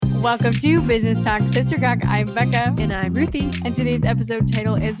Welcome to Business Talk Sister Cock. I'm Becca. And I'm Ruthie. And today's episode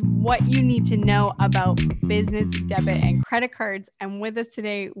title is What You Need to Know About Business Debit and Credit Cards. And with us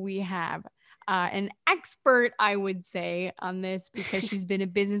today, we have an expert, I would say, on this because she's been a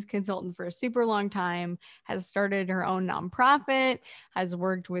business consultant for a super long time, has started her own nonprofit, has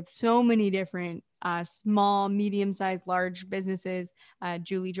worked with so many different small, medium-sized, large businesses,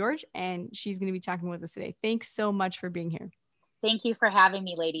 Julie George, and she's going to be talking with us today. Thanks so much for being here. Thank you for having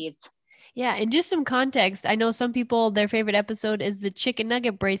me, ladies. Yeah, and just some context. I know some people, their favorite episode is the chicken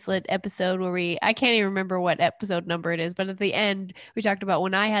nugget bracelet episode where I can't even remember what episode number it is, but at the end, we talked about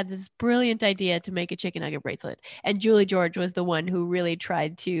when I had this brilliant idea to make a chicken nugget bracelet. And Julie George was the one who really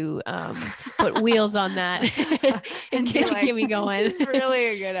tried to put wheels on that and get me going. It's really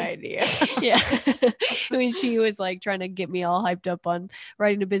a good idea. Yeah. I mean, she was like trying to get me all hyped up on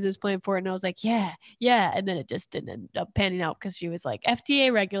writing a business plan for it. And I was like, yeah. And then it just didn't end up panning out because she was like,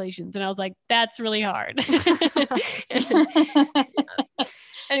 FDA regulations. And I was like, that's really hard.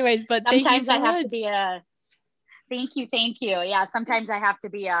 Anyways, but sometimes I have to be thank you. Yeah. Sometimes I have to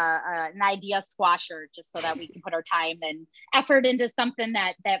be an idea squasher just so that we can put our time and effort into something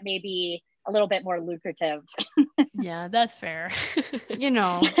that may be a little bit more lucrative. Yeah, that's fair. You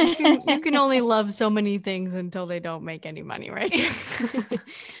can only love so many things until they don't make any money, right?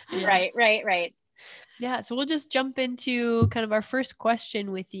 Yeah. Right. Yeah, so we'll just jump into kind of our first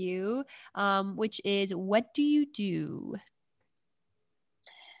question with you, which is, what do you do?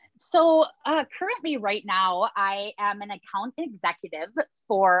 So currently right now, I am an account executive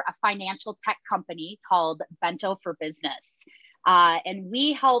for a financial tech company called Bento for Business. And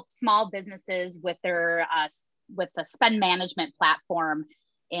we help small businesses with their with the spend management platform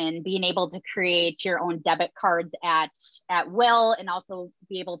and being able to create your own debit cards at will, and also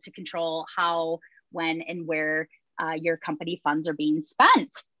be able to control how, when, and where your company funds are being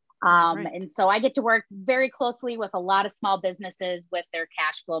spent. Right. And so I get to work very closely with a lot of small businesses with their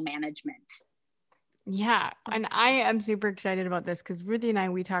cash flow management. Yeah. And I am super excited about this because Ruthie and I,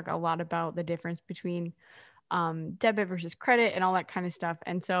 we talk a lot about the difference between debit versus credit and all that kind of stuff.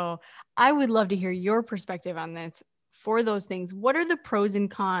 And so I would love to hear your perspective on this for those things. What are the pros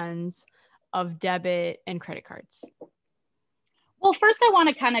and cons of debit and credit cards? Well, first, I want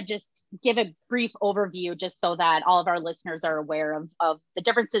to kind of just give a brief overview just so that all of our listeners are aware of the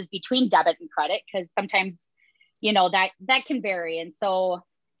differences between debit and credit, because sometimes, that can vary. And so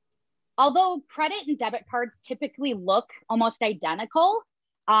although credit and debit cards typically look almost identical,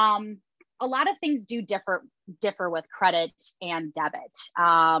 a lot of things do differ with credit and debit.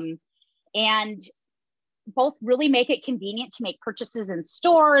 And both really make it convenient to make purchases in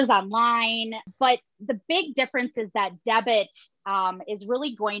stores, online. But the big difference is that debit is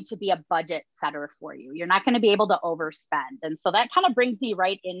really going to be a budget setter for you. You're not going to be able to overspend. And so that kind of brings me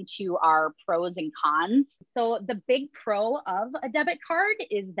right into our pros and cons. So the big pro of a debit card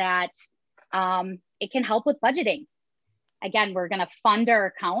is that it can help with budgeting. Again, we're going to fund our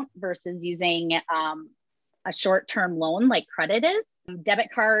account versus using a short-term loan like credit is. Debit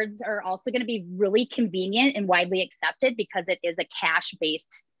cards are also going to be really convenient and widely accepted because it is a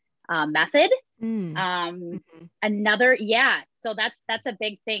cash-based method. So that's a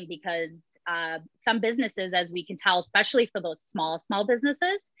big thing because some businesses, as we can tell, especially for those small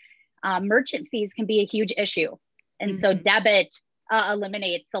businesses, merchant fees can be a huge issue. And so debit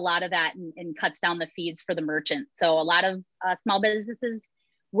eliminates a lot of that and cuts down the fees for the merchant. So a lot of small businesses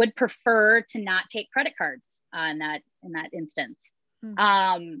would prefer to not take credit cards in that instance.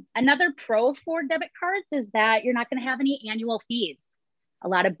 Another pro for debit cards is that you're not going to have any annual fees. A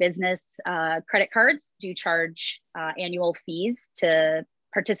lot of business credit cards do charge annual fees to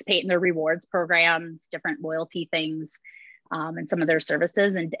participate in their rewards programs, different loyalty things, and some of their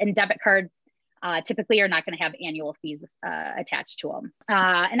services. And debit cards typically are not going to have annual fees attached to them.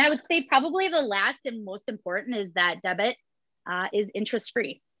 And I would say probably the last and most important is that debit is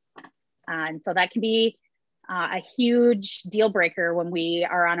interest-free. And so that can be a huge deal breaker when we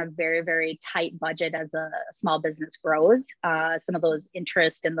are on a very, very tight budget as a small business grows. Some of those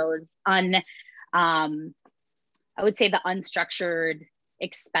interest and those I would say the unstructured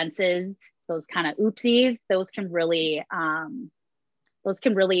expenses, those kind of oopsies, those can really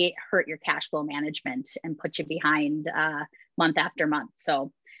hurt your cash flow management and put you behind month after month.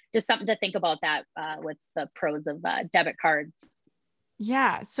 So just something to think about that with the pros of debit cards.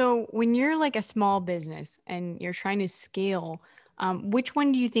 Yeah. So when you're like a small business and you're trying to scale, which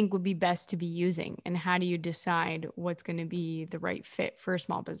one do you think would be best to be using? And how do you decide what's going to be the right fit for a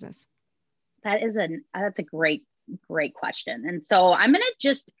small business? That's a great question. And so I'm going to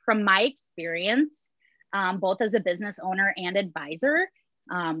just, from my experience, both as a business owner and advisor,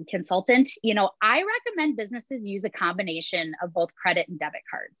 consultant, I recommend businesses use a combination of both credit and debit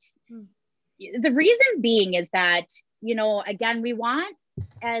cards. The reason being is that, again, we want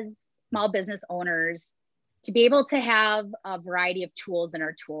as small business owners to be able to have a variety of tools in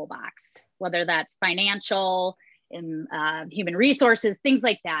our toolbox, whether that's financial and human resources, things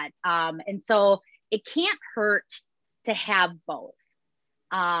like that. And so it can't hurt to have both.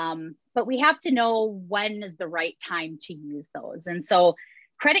 But we have to know when is the right time to use those. And so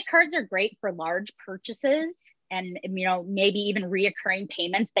credit cards are great for large purchases and, maybe even reoccurring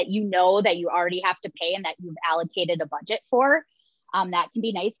payments that you already have to pay and that you've allocated a budget for. That can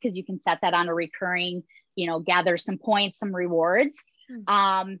be nice because you can set that on a recurring, gather some points, some rewards,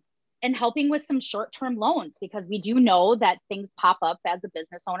 and helping with some short-term loans, because we do know that things pop up as a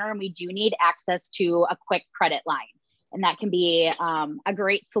business owner and we do need access to a quick credit line. And that can be a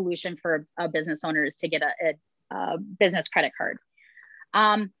great solution for a business owner is to get a business credit card.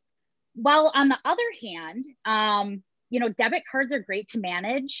 While on the other hand, debit cards are great to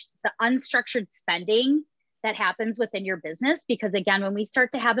manage the unstructured spending that happens within your business. Because again, when we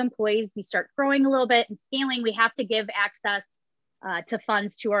start to have employees, we start growing a little bit and scaling, we have to give access to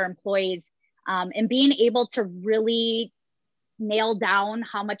funds to our employees, and being able to really nail down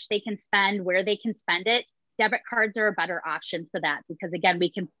how much they can spend, where they can spend it. Debit cards are a better option for that, because again, we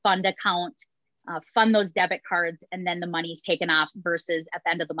can fund those debit cards, and then the money's taken off versus at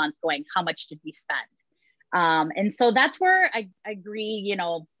the end of the month going, how much did we spend? And so that's where I agree,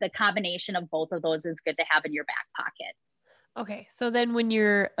 the combination of both of those is good to have in your back pocket. Okay. So then when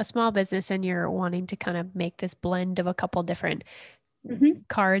you're a small business and you're wanting to kind of make this blend of a couple different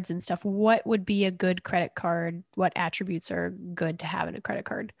cards and stuff, what would be a good credit card? What attributes are good to have in a credit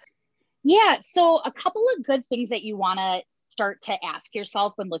card? Yeah. So a couple of good things that you want to start to ask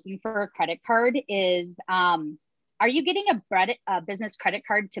yourself when looking for a credit card is, are you getting a business credit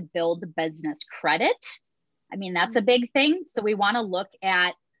card to build business credit? I mean, that's a big thing. So we want to look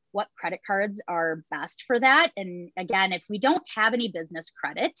at what credit cards are best for that. And again, if we don't have any business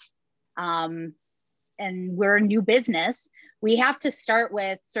credit, and we're a new business, we have to start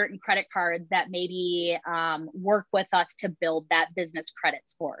with certain credit cards that maybe work with us to build that business credit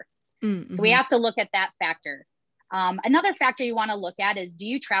score. Mm-hmm. So we have to look at that factor. Another factor you want to look at is, do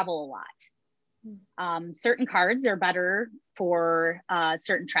you travel a lot? Certain cards are better for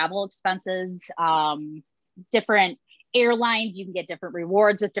certain travel expenses, different airlines, you can get different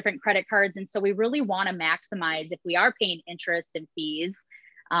rewards with different credit cards. And so we really want to maximize, if we are paying interest and fees,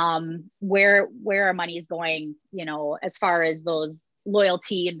 where our money is going, as far as those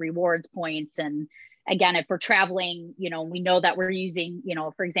loyalty and rewards points. And again, if we're traveling, we know that we're using,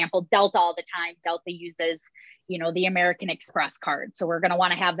 for example, Delta all the time. Delta uses, the American Express card. So we're going to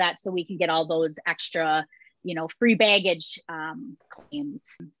want to have that so we can get all those extra, free baggage claims.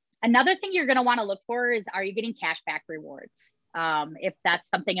 Another thing you're going to want to look for is, are you getting cashback rewards? If that's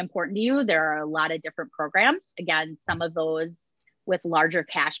something important to you, there are a lot of different programs. Again, some of those with larger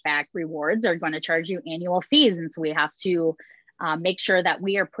cashback rewards are going to charge you annual fees. And so we have to make sure that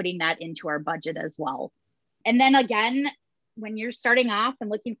we are putting that into our budget as well. And then again, when you're starting off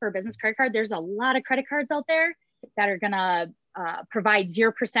and looking for a business credit card, there's a lot of credit cards out there that are going to provide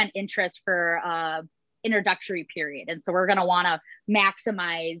 0% interest for introductory period. And so we're going to want to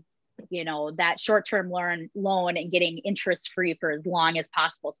maximize, that short-term loan and getting interest free for as long as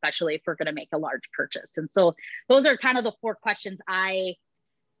possible, especially if we're going to make a large purchase. And so those are kind of the 4 questions I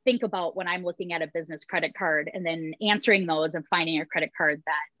think about when I'm looking at a business credit card, and then answering those and finding a credit card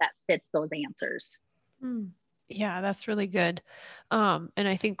that fits those answers. Yeah, that's really good. And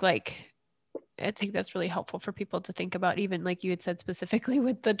I think that's really helpful for people to think about, even like you had said specifically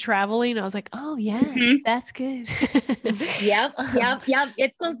with the traveling. I was like, oh yeah, that's good. Yep.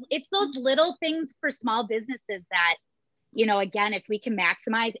 It's those little things for small businesses that, again, if we can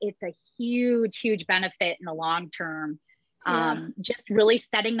maximize, it's a huge benefit in the long term. Just really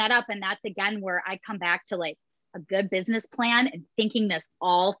setting that up. And that's again, where I come back to like a good business plan and thinking this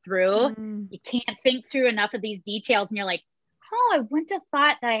all through. You can't think through enough of these details and you're like, oh, I wouldn't have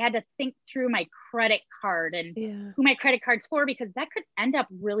thought that I had to think through my credit card and who my credit card's for, because that could end up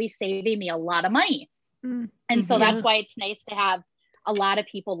really saving me a lot of money. And so that's why it's nice to have a lot of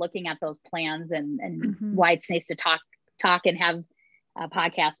people looking at those plans, and why it's nice to talk and have a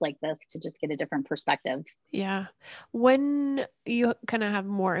podcast like this to just get a different perspective. Yeah. When you kind of have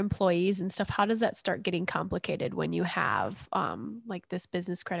more employees and stuff, how does that start getting complicated when you have like this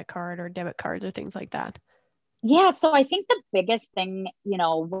business credit card or debit cards or things like that? Yeah. So I think the biggest thing,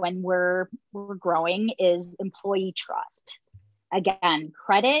 when we're growing is employee trust. Again,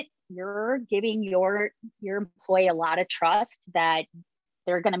 credit, you're giving your employee a lot of trust that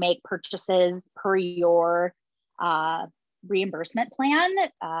they're going to make purchases per your reimbursement plan,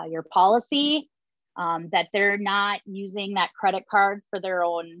 your policy, that they're not using that credit card for their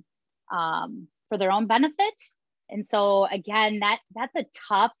own benefit. And so again, that's a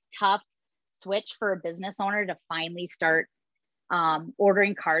tough switch for a business owner to finally start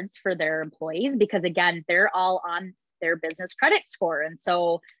ordering cards for their employees, because again, they're all on their business credit score. And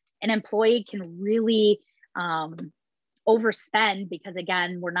so an employee can really overspend, because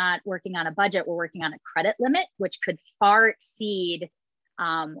again, we're not working on a budget, we're working on a credit limit, which could far exceed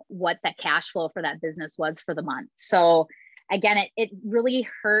what that cash flow for that business was for the month. So again, it really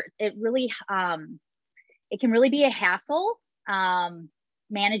hurt. It can really be a hassle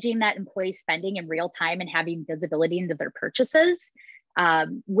managing that employee spending in real time and having visibility into their purchases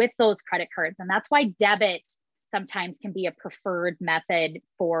with those credit cards. And that's why debit sometimes can be a preferred method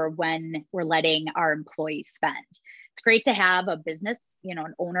for when we're letting our employees spend. It's great to have a business,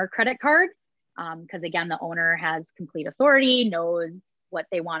 an owner credit card, because again, the owner has complete authority, knows what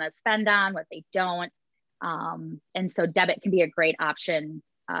they want to spend on, what they don't. And so debit can be a great option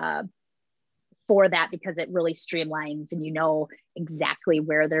for that, because it really streamlines and you know exactly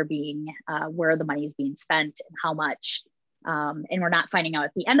where where the money is being spent and how much. And we're not finding out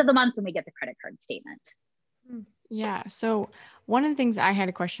at the end of the month when we get the credit card statement. Yeah. So one of the things I had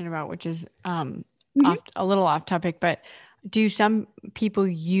a question about, which is a little off topic, but do some people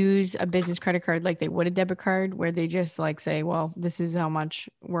use a business credit card like they would a debit card, where they just like say, well, this is how much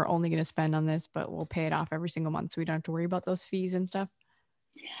we're only going to spend on this, but we'll pay it off every single month, so we don't have to worry about those fees and stuff?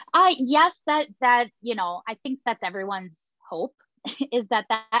 Yes, that I think that's everyone's hope is that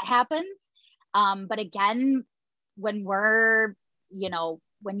happens. But again, when we're,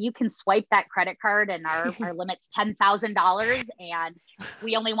 when you can swipe that credit card and our limit's $10,000 and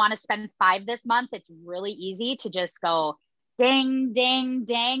we only want to spend $5 this month, it's really easy to just go ding, ding,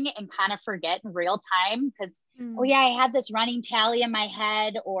 ding, and kind of forget in real time, because, oh yeah, I had this running tally in my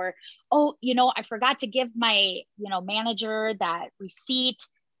head, or, oh, I forgot to give my, manager that receipt.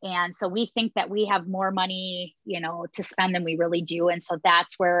 And so we think that we have more money, to spend than we really do. And so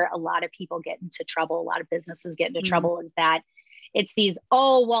that's where a lot of people get into trouble. A lot of businesses get into trouble, is that it's these,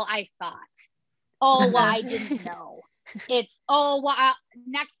 oh, well, I thought, oh, well, I didn't know. It's, oh, well,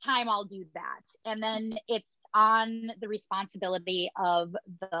 next time I'll do that. And then it's on the responsibility of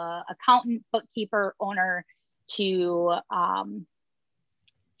the accountant, bookkeeper, owner to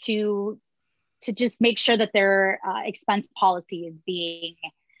just make sure that their expense policy is being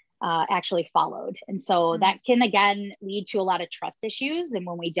actually followed. And so that can, again, lead to a lot of trust issues. And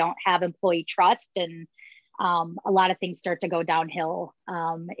when we don't have employee trust, and a lot of things start to go downhill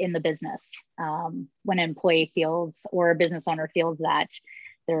in the business when an employee feels, or a business owner feels, that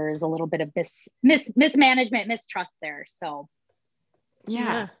there's a little bit of mismanagement, mistrust there. So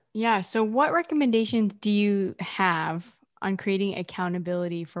yeah. So what recommendations do you have on creating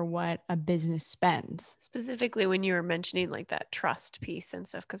accountability for what a business spends? Specifically when you were mentioning like that trust piece and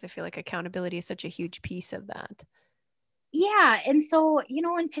stuff, because I feel like accountability is such a huge piece of that. Yeah. And so,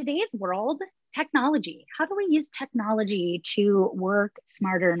 in today's world, technology, how do we use technology to work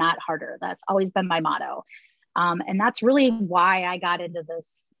smarter, not harder? That's always been my motto. And that's really why I got into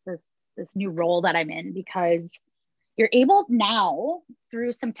this new role that I'm in, because you're able now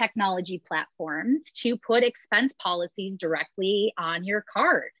through some technology platforms to put expense policies directly on your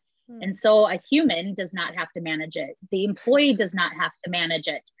card. And so a human does not have to manage it. The employee does not have to manage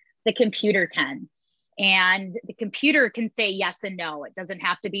it. The computer can. And the computer can say yes and no. It doesn't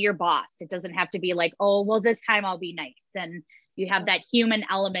have to be your boss. It doesn't have to be like, oh, well, this time I'll be nice. And you have that human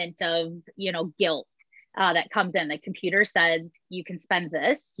element of, guilt that comes in. The computer says, you can spend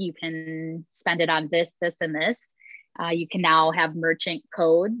this, you can spend it on this, this, and this. You can now have merchant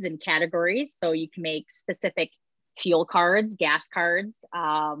codes and categories. So you can make specific fuel cards, gas cards,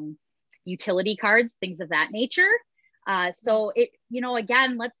 utility cards, things of that nature. So it,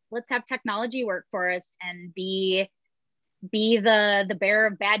 again, let's have technology work for us and be the bearer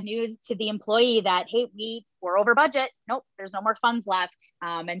of bad news to the employee that, hey, we're over budget. Nope, there's no more funds left.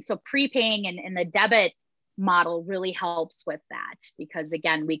 And so prepaying and the debit model really helps with that, because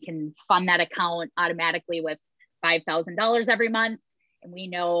again, we can fund that account automatically with $5,000 every month. And we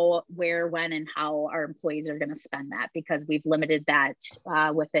know where, when, and how our employees are going to spend that, because we've limited that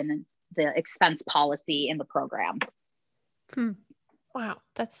within the expense policy in the program. Wow,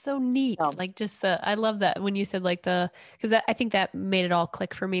 that's so neat. So, Like just I love that when you said like because I think that made it all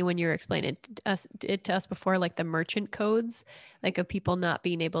click for me when you were explaining it to us before, like the merchant codes, like of people not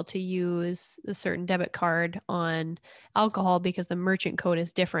being able to use a certain debit card on alcohol because the merchant code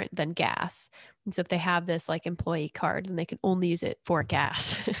is different than gas. And so if they have this like employee card, then they can only use it for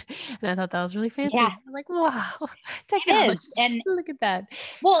gas. And I thought that was really fancy. yeah, I'm like, wow, it technology. is. And Look at that.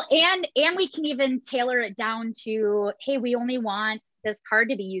 well, and we can even tailor it down to, hey, we only want this card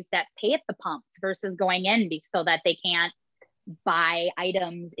to be used at pay at the pumps versus going in so that they can't buy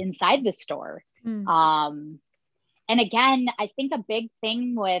items inside the store. And again, I think a big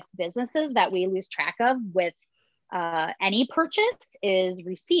thing with businesses that we lose track of with any purchase is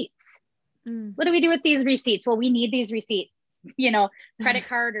receipts. What do we do with these receipts? Well, we need these receipts, credit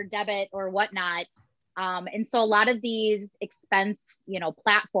card or debit or whatnot. And so a lot of these expense,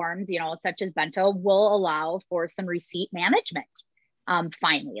 platforms, such as Bento will allow for some receipt management.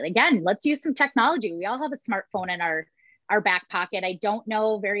 Finally, again, let's use some technology. We all have a smartphone in our back pocket. I don't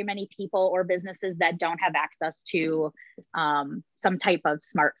know very many people or businesses that don't have access to some type of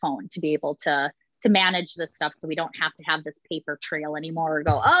smartphone to be able to manage this stuff. So we don't have to have this paper trail anymore or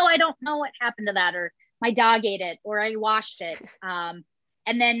go, oh, I don't know what happened to that, or my dog ate it, or I washed it. And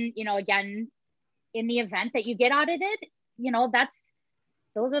then, again, in the event that you get audited,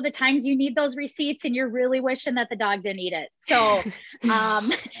 those are the times you need those receipts and you're really wishing that the dog didn't eat it. So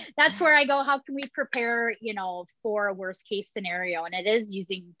that's where I go, how can we prepare, for a worst case scenario? And it is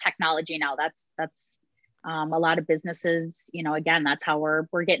using technology now. That's a lot of businesses, again, that's how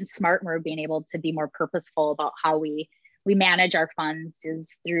we're getting smart and we're being able to be more purposeful about how we manage our funds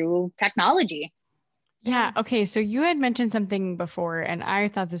is through technology. Yeah. Okay. So you had mentioned something before, and I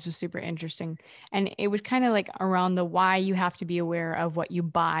thought this was super interesting. And it was kind of like around the why you have to be aware of what you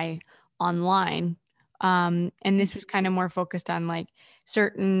buy online. And this was kind of more focused on like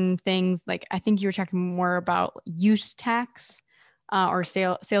certain things. Like I think you were talking more about use tax or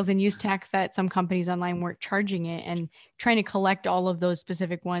sales and use tax that some companies online weren't charging it, and trying to collect all of those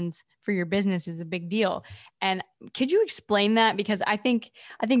specific ones for your business is a big deal. And could you explain that? Because I think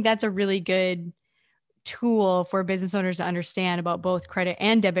that's a really good tool for business owners to understand about both credit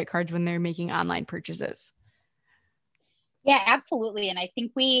and debit cards when they're making online purchases. Yeah, absolutely. And I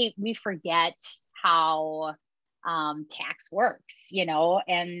think we forget how tax works,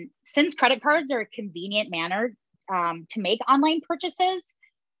 and since credit cards are a convenient manner to make online purchases,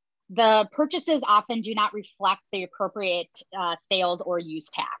 the purchases often do not reflect the appropriate sales or use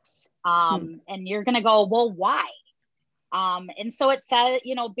tax. And you're going to go, well, why? And so it says,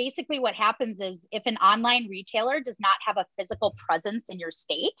 basically what happens is if an online retailer does not have a physical presence in your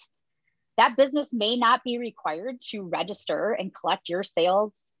state, that business may not be required to register and collect your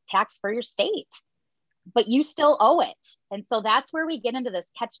sales tax for your state, but you still owe it. And so that's where we get into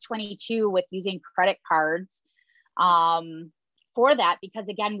this catch-22 with using credit cards for that, because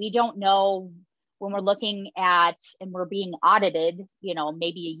again, we don't know when we're looking at and we're being audited,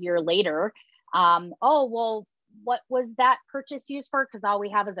 maybe a year later, what was that purchase used for? Because all we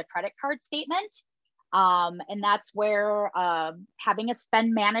have is a credit card statement. And that's where having a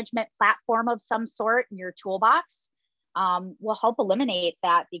spend management platform of some sort in your toolbox will help eliminate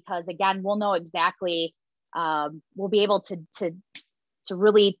that, because again, we'll know exactly, we'll be able to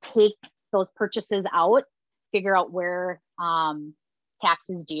really take those purchases out, figure out where tax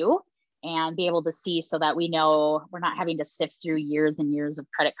is due, and be able to see so that we know we're not having to sift through years and years of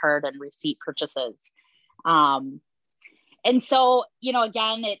credit card and receipt purchases. And so,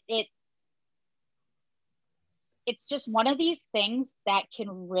 again, it's just one of these things that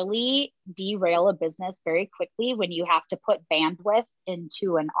can really derail a business very quickly when you have to put bandwidth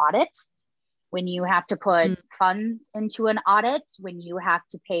into an audit, when you have to put funds into an audit, when you have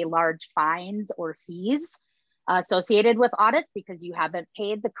to pay large fines or fees associated with audits because you haven't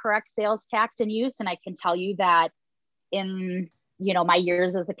paid the correct sales tax and use. And I can tell you that in my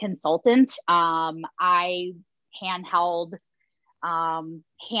years as a consultant, I handheld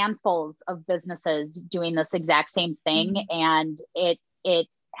handfuls of businesses doing this exact same thing, and it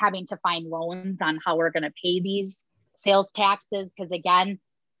having to find loans on how we're going to pay these sales taxes, because again,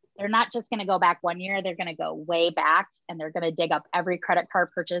 they're not just going to go back 1 year, they're going to go way back, and they're going to dig up every credit card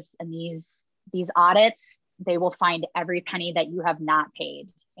purchase. And these audits, they will find every penny that you have not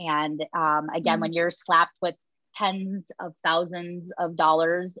paid. And again, when you're slapped with tens of thousands of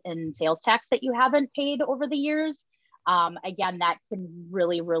dollars in sales tax that you haven't paid over the years, again, that can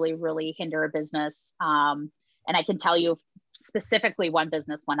really, really, really hinder a business. And I can tell you specifically one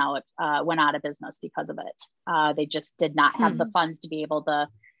business went out of business because of it. They just did not have the funds to be able to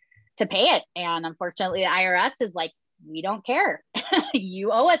pay it. And unfortunately, the IRS is like, we don't care.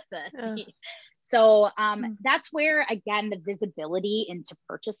 You owe us this. So that's where, again, the visibility into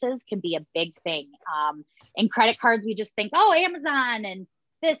purchases can be a big thing. In credit cards, we just think, oh, Amazon and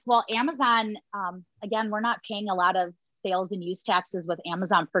this. Well, Amazon, again, we're not paying a lot of sales and use taxes with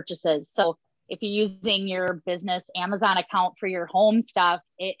Amazon purchases. So if you're using your business Amazon account for your home stuff,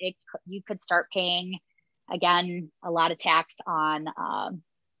 you could start paying, again, a lot of tax on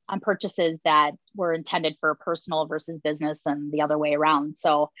purchases that were intended for personal versus business and the other way around.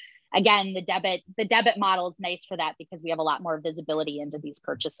 So again, the debit model is nice for that because we have a lot more visibility into these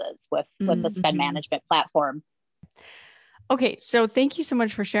purchases with the spend management platform. Okay. So thank you so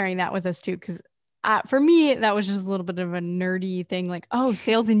much for sharing that with us too. Cause for me, that was just a little bit of a nerdy thing, like, oh,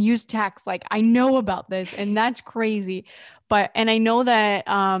 sales and use tax. Like I know about this and that's crazy. And I know that,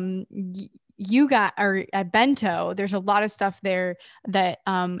 you got, or at Bento, there's a lot of stuff there that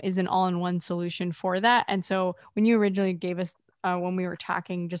is an all-in-one solution for that. And so when you originally gave us, when we were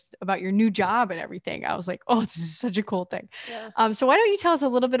talking just about your new job and everything, I was like, oh, this is such a cool thing. Yeah. So why don't you tell us a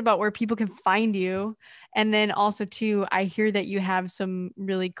little bit about where people can find you? And then also too, I hear that you have some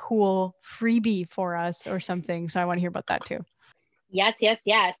really cool freebie for us or something. So I want to hear about that too. Yes.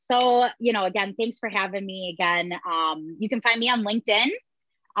 So, again, thanks for having me again. You can find me on LinkedIn.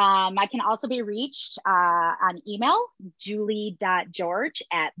 I can also be reached on email,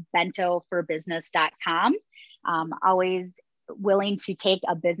 julie.george@bentoforbusiness.com. Always willing to take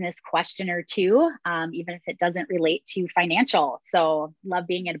a business question or two, even if it doesn't relate to financial. So love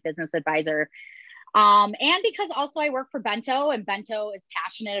being a business advisor. And because also I work for Bento and Bento is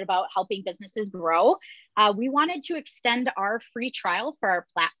passionate about helping businesses grow, we wanted to extend our free trial for our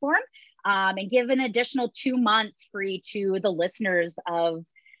platform and give an additional 2 months free to the listeners of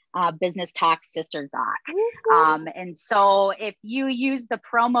Business Talk Sister Gawk. And so if you use the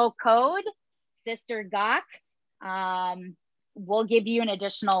promo code Sister Gawk, we'll give you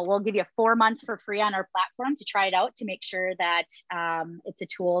 4 months for free on our platform to try it out to make sure that it's a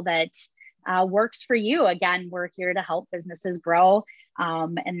tool that works for you. Again, we're here to help businesses grow.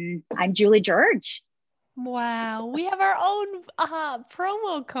 And I'm Julie George. Wow, we have our own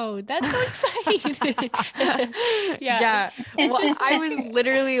promo code. That's so exciting. Yeah. Well, I was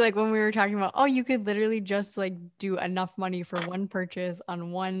literally like, when we were talking about, oh, you could literally just like do enough money for one purchase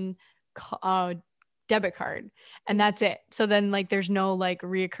on one debit card and that's it. So then like there's no like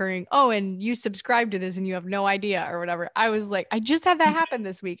reoccurring, oh, and you subscribe to this and you have no idea or whatever. I was like, I just had that happen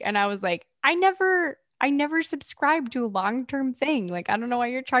this week and I was like, I never subscribed to a long-term thing. Like, I don't know why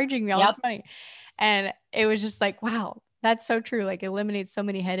you're charging me all this money. And it was just like, wow, that's so true. Like, it eliminates so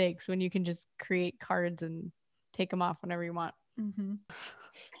many headaches when you can just create cards and take them off whenever you want. Mm-hmm.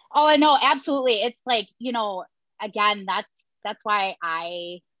 Oh, no, absolutely. It's like, again, that's why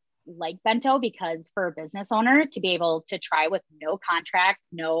I like Bento, because for a business owner to be able to try with no contract,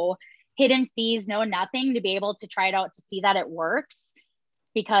 no hidden fees, no nothing, to be able to try it out to see that it works.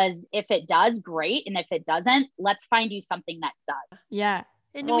 Because if it does, great. And if it doesn't, let's find you something that does. Yeah.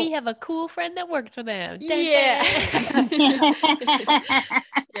 And we have a cool friend that works for them. Yeah.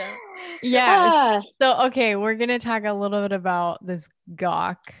 Yeah. So, okay, we're going to talk a little bit about this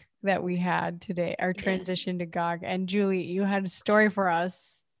Gawk that we had today, our transition to Gawk. And Julie, you had a story for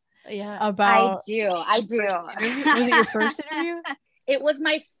us. Yeah. About I do. Was it your first interview? It was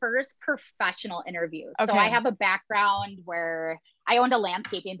my first professional interview. Okay. So I have a background where I owned a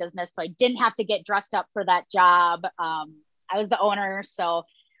landscaping business, so I didn't have to get dressed up for that job. I was the owner. So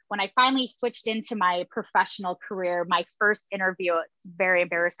when I finally switched into my professional career, my first interview, it's very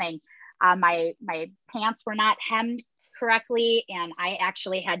embarrassing. My pants were not hemmed correctly, and I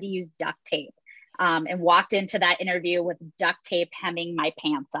actually had to use duct tape and walked into that interview with duct tape hemming my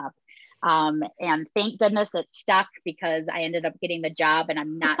pants up. And thank goodness it stuck, because I ended up getting the job, and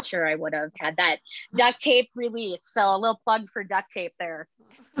I'm not sure I would have had that duct tape released. So a little plug for duct tape there.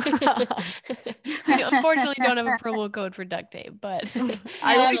 We unfortunately don't have a promo code for duct tape, but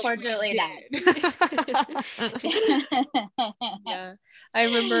unfortunately not. Yeah. I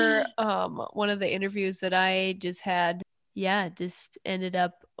remember one of the interviews that I just had. Yeah, just ended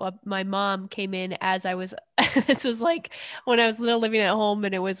up, my mom came in as I was, this was like when I was little, living at home,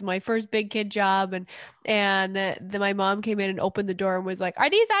 and it was my first big kid job. And then my mom came in and opened the door and was like, "Are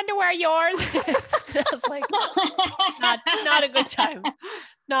these underwear yours?" And I was like, not a good time.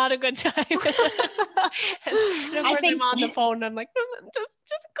 Not a good time. And of course I'm on the phone and I'm like,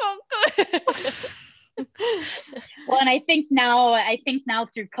 just go. Well, and I think now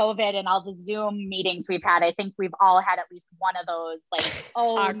through COVID and all the Zoom meetings we've had, I think we've all had at least one of those, like,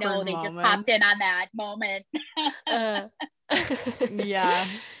 oh awkward no, they moment. Just popped in on that moment. Yeah.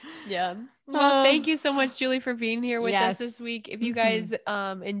 Yeah. Well, thank you so much, Julie, for being here with us Yes. this week. If you guys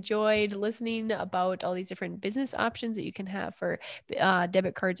enjoyed listening about all these different business options that you can have for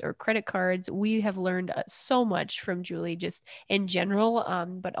debit cards or credit cards, we have learned so much from Julie just in general,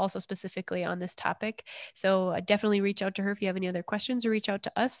 but also specifically on this topic. So definitely reach out to her if you have any other questions, or reach out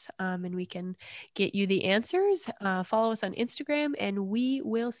to us and we can get you the answers. Follow us on Instagram, and we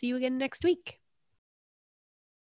will see you again next week.